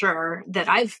coast for sure that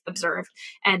I've observed,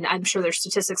 and I'm sure there's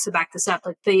statistics to back this up,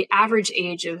 like the average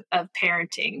age of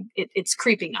parenting, it's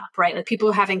creeping up, right? Like people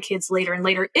are having kids later and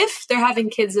later, if they're having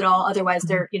kids at all. Otherwise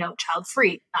they're, child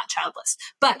free, not childless.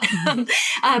 But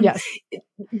yes.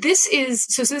 This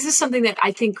is something that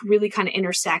I think really kind of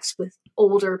intersects with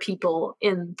older people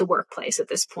in the workplace at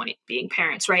this point, being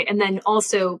parents, right? And then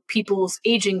also people's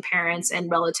aging parents and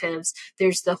relatives.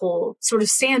 There's the whole sort of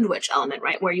sandwich element,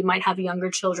 right? Where you might have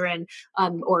younger children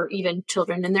or even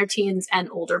children in their teens and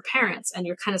older parents, and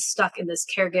you're kind of stuck in this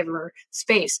caregiver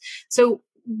space. So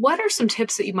what are some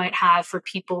tips that you might have for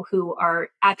people who are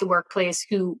at the workplace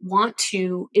who want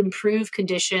to improve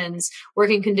conditions,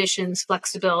 working conditions,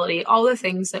 flexibility, all the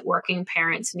things that working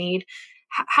parents need?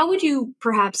 How would you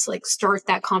perhaps like start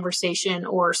that conversation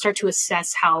or start to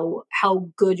assess how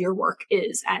good your work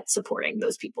is at supporting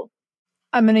those people?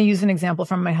 I'm going to use an example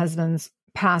from my husband's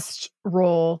past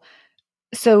role.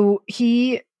 So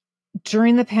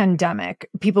during the pandemic,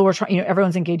 people were trying,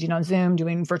 everyone's engaging on Zoom,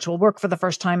 doing virtual work for the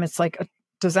first time. It's like a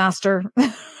disaster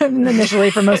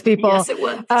initially for most people. Yes, it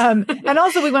was. And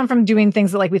also we went from doing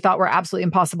things that like we thought were absolutely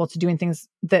impossible to doing things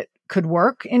that could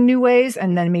work in new ways,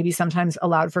 and then maybe sometimes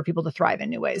allowed for people to thrive in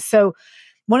new ways. So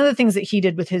one of the things that he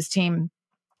did with his team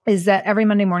is that every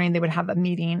Monday morning they would have a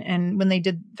meeting. And when they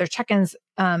did their check-ins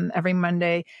every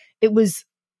Monday, it was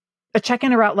a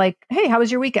check-in about like, hey, how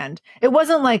was your weekend? It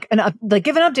wasn't like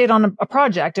give an update on a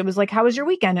project. It was like, how was your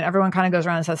weekend? And everyone kind of goes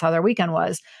around and says how their weekend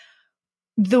was.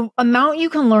 The amount you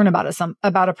can learn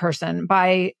about a person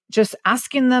by just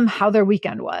asking them how their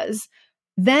weekend was,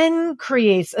 then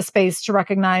creates a space to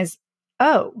recognize,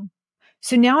 oh,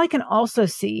 so now I can also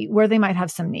see where they might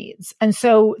have some needs. And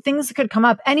so things could come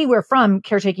up anywhere from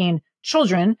caretaking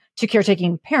children to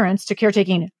caretaking parents to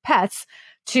caretaking pets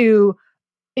to,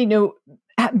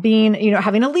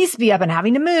 having a lease be up and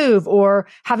having to move, or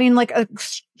having like a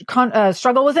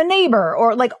struggle with a neighbor,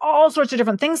 or like all sorts of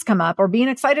different things come up, or being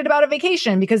excited about a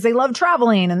vacation because they love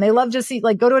traveling and they love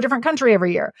to go to a different country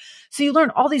every year. So you learn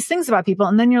all these things about people,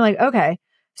 and then you're like, okay,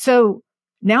 so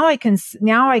now I can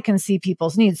see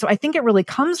people's needs. So I think it really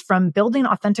comes from building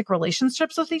authentic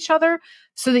relationships with each other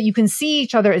so that you can see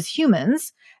each other as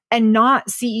humans and not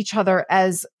see each other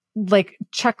as like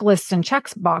checklists and check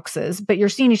boxes, but you're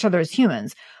seeing each other as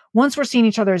humans. Once we're seeing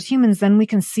each other as humans, then we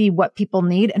can see what people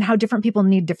need and how different people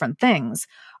need different things.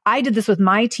 I did this with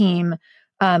my team.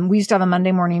 We used to have a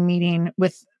Monday morning meeting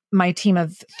with my team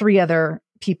of 3 other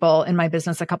people in my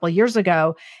business a couple of years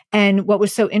ago. And what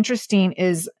was so interesting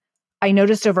is I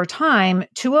noticed over time,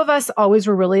 2 of us always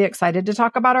were really excited to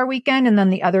talk about our weekend. And then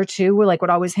the other 2 would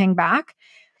always hang back.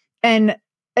 And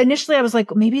initially I was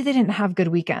like, maybe they didn't have good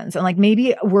weekends, and like,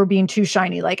 maybe we're being too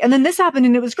shiny. And then this happened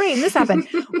and it was great. And this happened.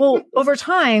 Well, over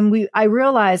time, I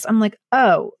realized, I'm like,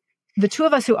 oh, the 2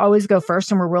 of us who always go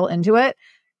first and we're real into it,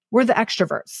 we're the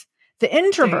extroverts. The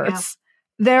introverts,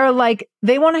 they're like,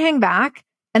 they want to hang back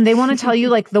and they want to tell you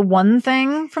like the one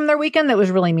thing from their weekend that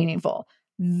was really meaningful.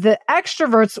 The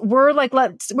extroverts were like,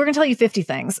 we're going to tell you 50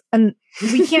 things. And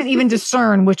we can't even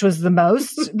discern which was the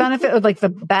most benefit or like the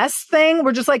best thing.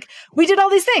 We're just like, we did all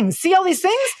these things, see all these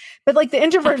things. But like the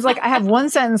introverts, like, I have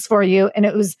one sentence for you. And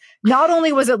it was, not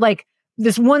only was it like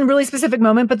this one really specific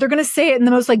moment, but they're going to say it in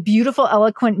the most like beautiful,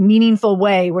 eloquent, meaningful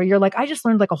way where you're like, I just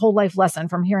learned like a whole life lesson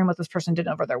from hearing what this person did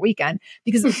over their weekend,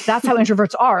 because that's how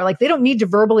introverts are. Like, they don't need to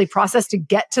verbally process to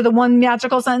get to the one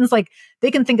magical sentence. Like,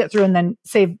 they can think it through and then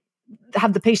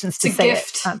have the patience to say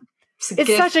it.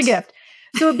 It's such a gift.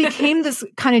 So it became this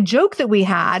kind of joke that we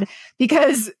had,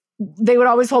 because they would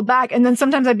always hold back. And then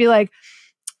sometimes I'd be like,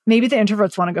 maybe the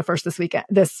introverts want to go first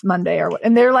this Monday or what.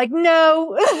 And they're like,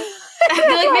 no.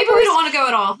 They're like, maybe we don't want to go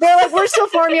at all. They're like, we're still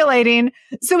formulating.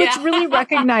 So it's really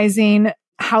recognizing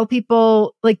how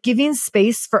people, like, giving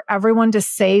space for everyone to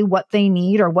say what they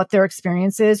need or what their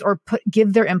experience is, or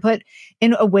give their input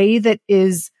in a way that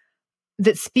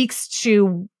speaks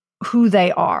to who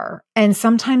they are. And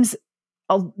sometimes,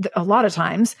 a lot of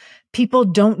times, people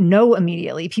don't know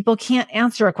immediately. People can't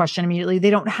answer a question immediately.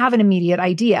 They don't have an immediate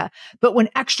idea. But when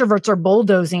extroverts are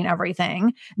bulldozing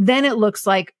everything, then it looks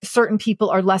like certain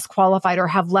people are less qualified or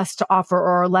have less to offer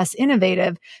or are less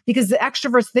innovative, because the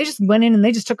extroverts, they just went in and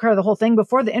they just took care of the whole thing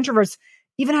before the introverts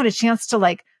even had a chance to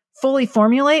like fully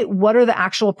formulate what are the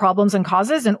actual problems and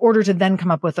causes in order to then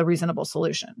come up with a reasonable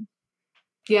solution.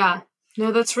 Yeah.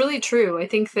 No, that's really true. I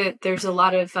think that there's a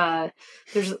lot of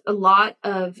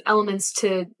elements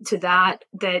to that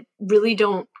really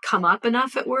don't come up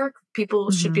enough at work.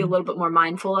 People should be a little bit more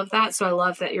mindful of that. So I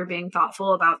love that you're being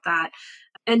thoughtful about that.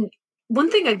 And one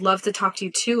thing I'd love to talk to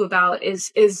you too about is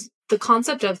the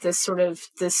concept of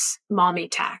this mommy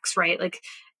tax, right? Like,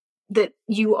 that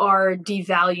you are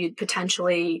devalued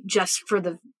potentially just for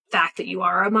the fact that you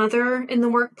are a mother in the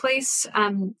workplace.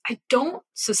 I don't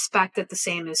suspect that the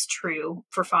same is true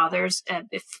for fathers.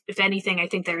 If anything, I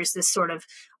think there is this sort of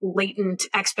latent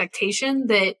expectation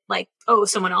that, like, oh,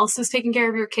 someone else is taking care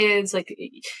of your kids. Like,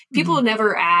 people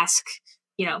never ask,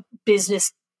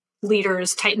 business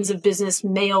leaders, titans of business,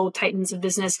 male titans of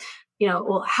business,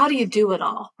 well, how do you do it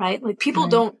all? Right? Like, people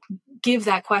don't give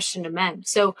that question to men.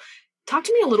 So talk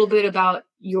to me a little bit about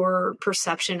your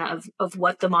perception of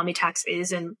what the mommy tax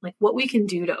is, and like what we can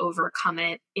do to overcome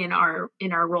it in our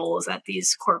roles at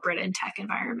these corporate and tech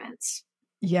environments.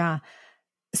 Yeah.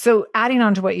 So adding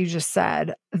on to what you just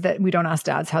said, that we don't ask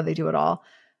dads how they do it all.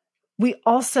 We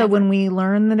also, when we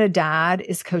learn that a dad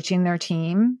is coaching their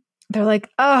team, they're like,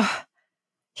 oh,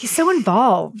 he's so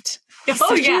involved. He's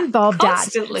such an involved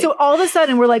constantly. Dad. So all of a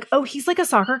sudden we're like, oh, he's like a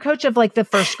soccer coach of like the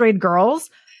first grade girls.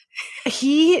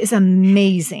 He is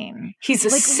amazing. He's a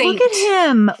like, saint.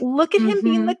 Look at him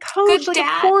being the coach. Good like,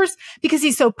 dad. Of course, because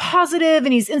he's so positive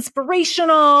and he's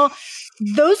inspirational.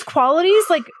 Those qualities,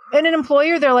 like, in an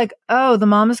employer, they're like, oh, the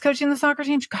mom is coaching the soccer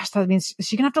team. Gosh, that means is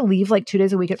she gonna have to leave like 2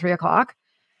 days a week at 3:00?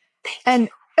 And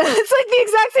it's like the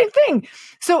exact same thing.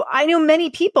 So I know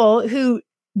many people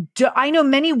I know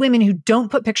many women who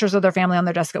don't put pictures of their family on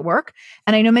their desk at work.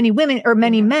 And I know many women or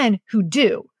many men who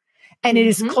do. And it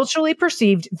is culturally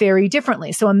perceived very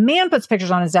differently. So a man puts pictures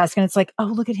on his desk and it's like, oh,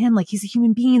 look at him. Like, he's a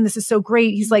human being. This is so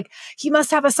great. He's like, he must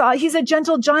have he's a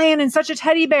gentle giant and such a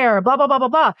teddy bear, blah, blah, blah, blah,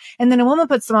 blah. And then a woman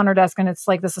puts them on her desk and it's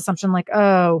like this assumption like,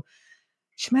 oh,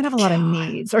 she might have a lot of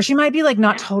needs, or she might be like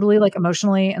not totally like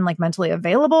emotionally and like mentally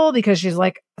available because she's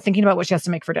like thinking about what she has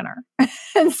to make for dinner.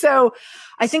 And so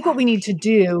I think what we need to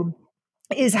do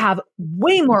is have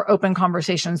way more open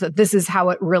conversations that this is how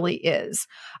it really is.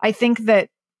 I think that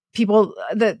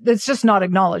that's just not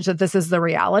acknowledged that this is the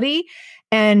reality.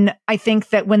 And I think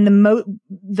that when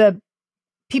the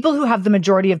people who have the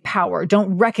majority of power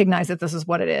don't recognize that this is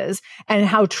what it is and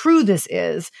how true this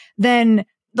is, then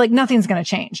like nothing's going to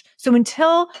change. So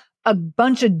until a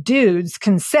bunch of dudes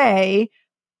can say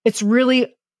it's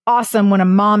really awesome when a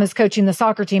mom is coaching the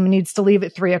soccer team and needs to leave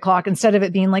at 3:00 instead of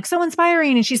it being like so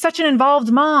inspiring and she's such an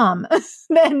involved mom,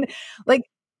 then like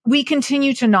we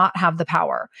continue to not have the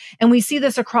power. And we see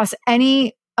this across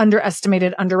any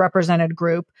underestimated, underrepresented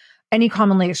group, any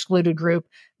commonly excluded group.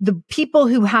 The people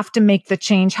who have to make the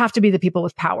change have to be the people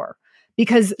with power.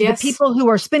 Because the people who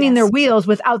are spinning their wheels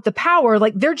without the power,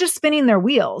 like they're just spinning their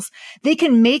wheels. They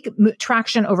can make build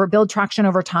traction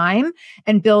over time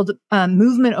and build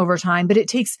movement over time, but it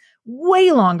takes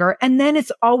way longer. And then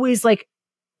it's always like,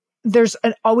 there's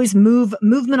always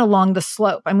movement along the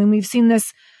slope. I mean, we've seen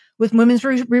this with women's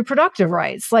reproductive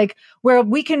rights, like where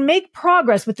we can make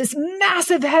progress with this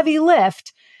massive heavy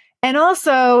lift. And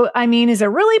also, I mean, is it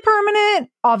really permanent?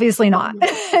 Obviously not.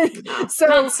 So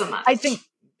not so much.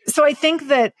 I think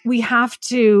that we have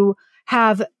to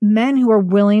have men who are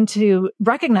willing to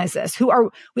recognize this,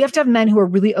 we have to have men who are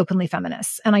really openly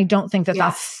feminists. And I don't think that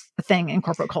that's a thing in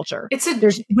corporate culture. It's a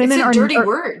dirty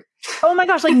word. Oh my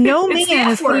gosh. Like no man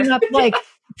is putting up like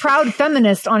proud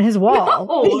feminist on his wall.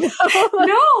 No.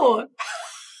 No.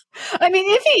 I mean,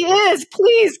 if he is,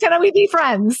 please, can we be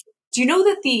friends? Do you know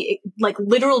that the like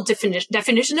literal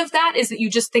definition of that is that you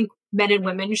just think men and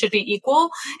women should be equal?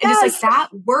 And it's like that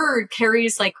word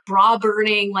carries like bra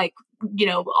burning, like, you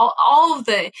know, all of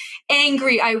the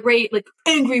angry, irate, like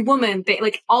angry woman,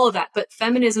 like all of that. But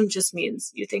feminism just means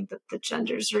you think that the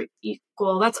genders are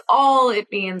equal. That's all it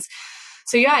means.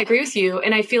 So yeah, I agree with you.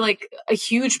 And I feel like a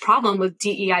huge problem with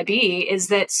DEIB is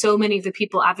that so many of the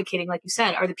people advocating, like you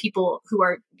said, are the people who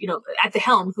are, you know, at the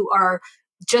helm, who are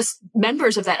just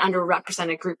members of that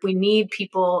underrepresented group. We need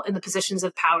people in the positions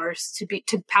of powers to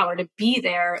be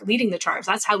there leading the charge.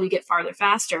 That's how we get farther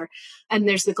faster. And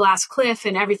there's the glass cliff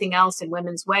and everything else in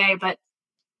women's way. But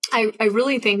I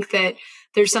really think that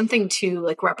there's something to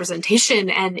like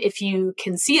representation. And if you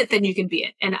can see it, then you can be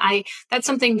it. And that's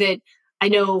something that I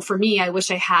know for me, I wish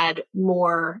I had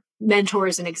more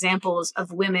mentors and examples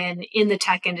of women in the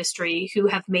tech industry who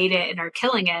have made it and are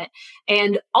killing it,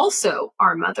 and also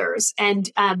are mothers. And,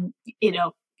 you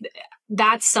know,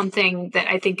 that's something that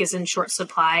I think is in short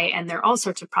supply. And there are all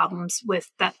sorts of problems with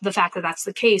the fact that that's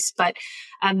the case. But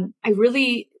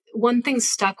one thing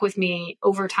stuck with me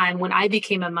over time when I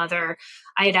became a mother.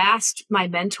 I had asked my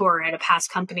mentor at a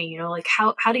past company, you know, like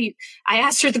how do you, I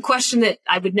asked her the question that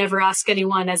I would never ask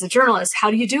anyone as a journalist, how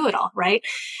do you do it all? Right.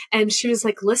 And she was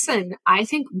like, listen, I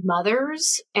think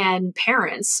mothers and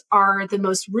parents are the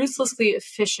most ruthlessly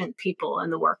efficient people in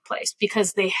the workplace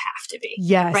because they have to be.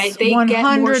 Yes. Right. They 100%.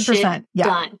 get more shit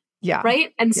done. Yeah.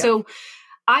 Right. And so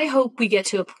I hope we get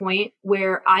to a point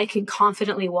where I can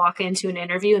confidently walk into an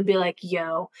interview and be like,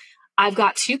 yo, I've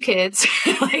got 2 kids,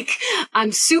 like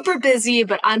I'm super busy,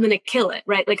 but I'm going to kill it.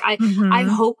 Right. Like I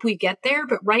hope we get there,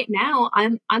 but right now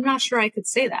I'm not sure I could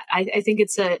say that. I think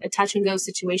it's a touch and go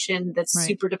situation that's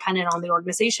super dependent on the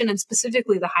organization and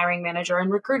specifically the hiring manager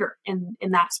and recruiter in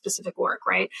that specific work.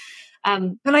 Right.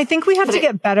 And I think we have to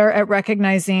get better at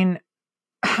recognizing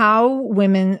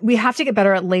we have to get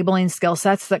better at labeling skill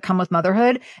sets that come with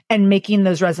motherhood and making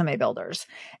those resume builders.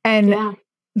 And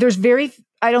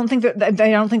I don't think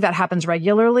that happens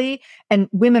regularly. And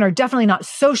women are definitely not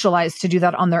socialized to do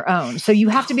that on their own. So you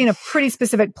have to be in a pretty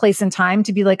specific place and time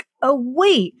to be like, oh,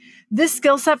 wait, this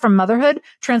skill set from motherhood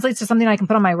translates to something I can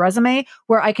put on my resume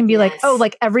where I can be like, oh,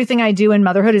 like everything I do in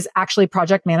motherhood is actually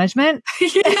project management.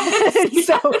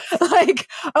 So like,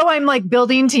 oh, I'm like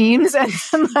building teams and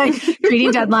I'm like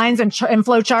creating deadlines and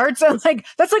flow charts. And like,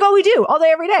 that's like all we do all day,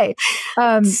 every day.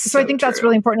 So I think that's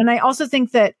really important. And I also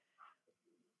think that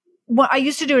I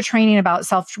used to do a training about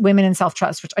women and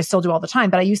self-trust, which I still do all the time,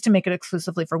 but I used to make it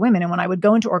exclusively for women. And when I would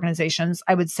go into organizations,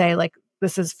 I would say like,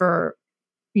 this is for,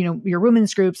 you know, your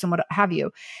women's groups and what have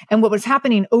you. And what was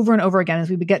happening over and over again is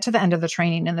we would get to the end of the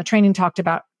training and the training talked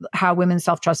about how women's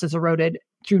self-trust is eroded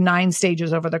through 9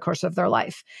 stages over the course of their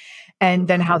life. And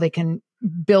then how they can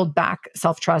build back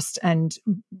self-trust and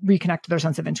reconnect to their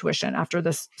sense of intuition after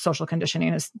this social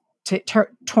conditioning has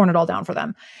torn it all down for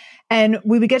them. And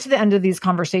we would get to the end of these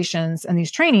conversations and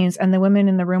these trainings, and the women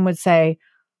in the room would say,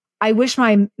 I wish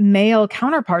my male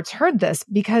counterparts heard this,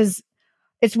 because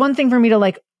it's one thing for me to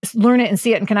like learn it and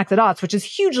see it and connect the dots, which is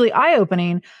hugely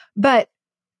eye-opening. But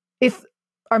if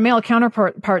our male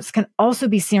counterparts can also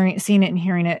be seeing it and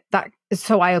hearing it, that is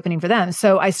so eye-opening for them.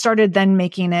 So I started then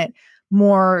making it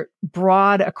more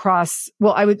broad across,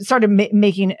 started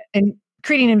making and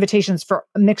creating invitations for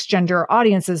mixed gender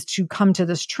audiences to come to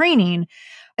this training.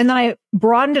 And then I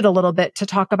broadened it a little bit to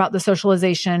talk about the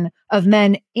socialization of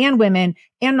men and women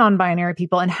and non-binary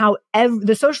people, and how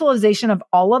the socialization of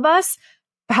all of us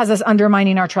has us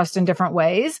undermining our trust in different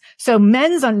ways. So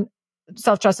men's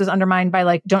self-trust is undermined by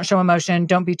like, don't show emotion,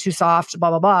 don't be too soft, blah,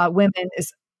 blah, blah. Women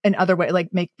is another way, like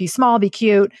be small, be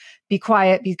cute, be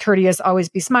quiet, be courteous, always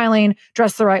be smiling,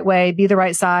 dress the right way, be the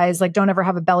right size, like don't ever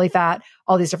have a belly fat,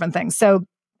 all these different things. So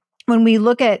when we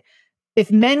look at,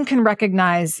 if men can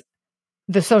recognize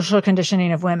the social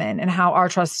conditioning of women and how our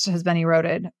trust has been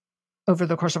eroded over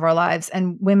the course of our lives,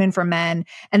 and women for men,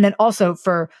 and then also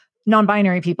for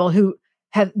non-binary people who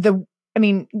have the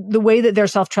way that their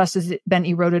self-trust has been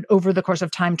eroded over the course of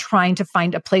time, trying to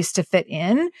find a place to fit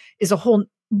in, is a whole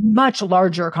much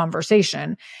larger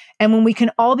conversation. And when we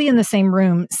can all be in the same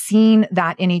room, seeing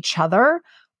that in each other,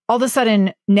 all of a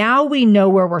sudden now we know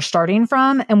where we're starting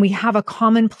from, and we have a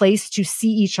common place to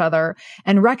see each other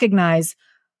and recognize,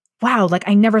 wow, like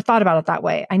I never thought about it that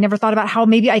way. I never thought about how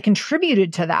maybe I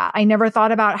contributed to that. I never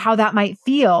thought about how that might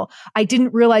feel. I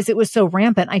didn't realize it was so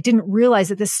rampant. I didn't realize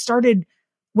that this started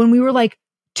when we were like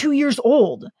 2 years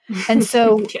old. And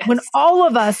so Yes. when all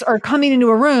of us are coming into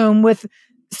a room with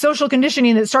social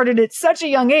conditioning that started at such a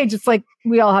young age, it's like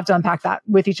we all have to unpack that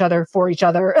with each other, for each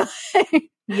other.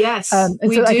 Yes, and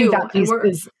we so do. I think that piece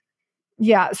is,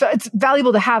 so it's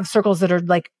valuable to have circles that are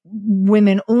like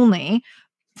women only,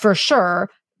 for sure.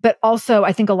 But also,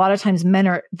 I think a lot of times men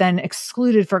are then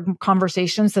excluded from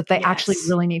conversations that they actually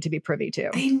really need to be privy to.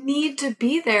 They need to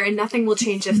be there, and nothing will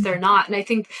change if they're not. And I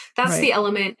think that's the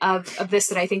element of this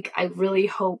that I really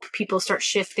hope people start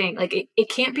shifting. Like it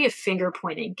can't be a finger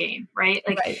pointing game, right?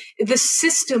 Like the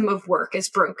system of work is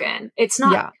broken. It's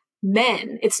not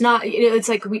men. It's not, it's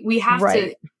like we have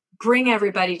to bring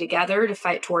everybody together to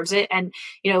fight towards it. And,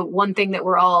 one thing that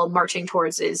we're all marching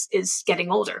towards is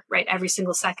getting older, right? Every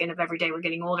single second of every day we're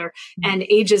getting older. And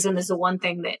ageism is the one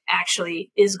thing that actually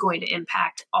is going to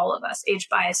impact all of us. Age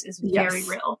bias is very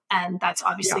real. And that's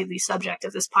obviously the subject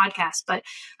of this podcast. But,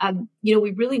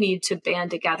 we really need to band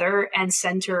together and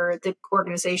center the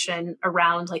organization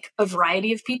around like a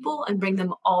variety of people and bring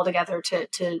them all together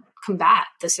to combat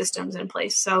the systems in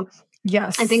place. So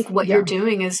yes, I think what you're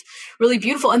doing is really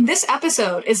beautiful. And this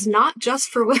episode is not just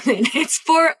for women. It's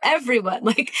for everyone.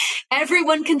 Like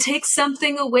everyone can take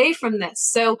something away from this.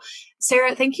 So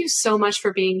Sara, thank you so much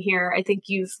for being here. I think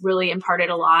you've really imparted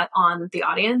a lot on the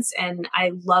audience, and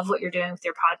I love what you're doing with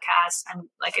your podcast. I'm,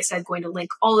 like I said, going to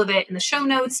link all of it in the show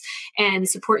notes and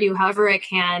support you however I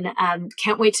can.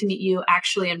 Can't wait to meet you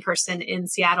actually in person in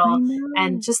Seattle.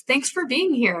 And just thanks for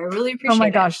being here. I really appreciate it. Oh my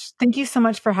gosh. Thank you so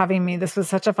much for having me. This was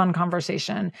such a fun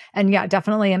conversation. And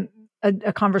definitely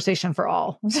a conversation for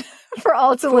all, for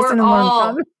all to listen and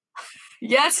learn from.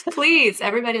 Yes, please.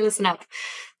 Everybody listen up.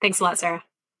 Thanks a lot, Sara.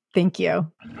 Thank you.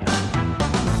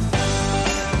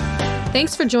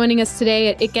 Thanks for joining us today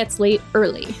at It Gets Late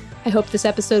Early. I hope this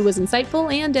episode was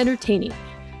insightful and entertaining.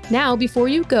 Now, before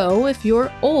you go, if you're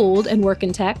old and work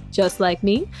in tech, just like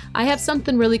me, I have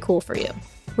something really cool for you.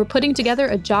 We're putting together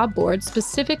a job board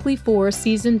specifically for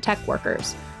seasoned tech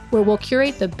workers, where we'll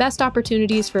curate the best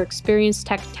opportunities for experienced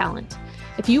tech talent.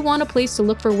 If you want a place to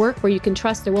look for work where you can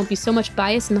trust there won't be so much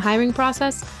bias in the hiring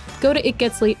process, go to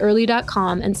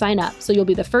itgetslateearly.com and sign up so you'll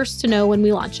be the first to know when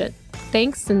we launch it.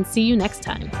 Thanks, and see you next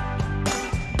time.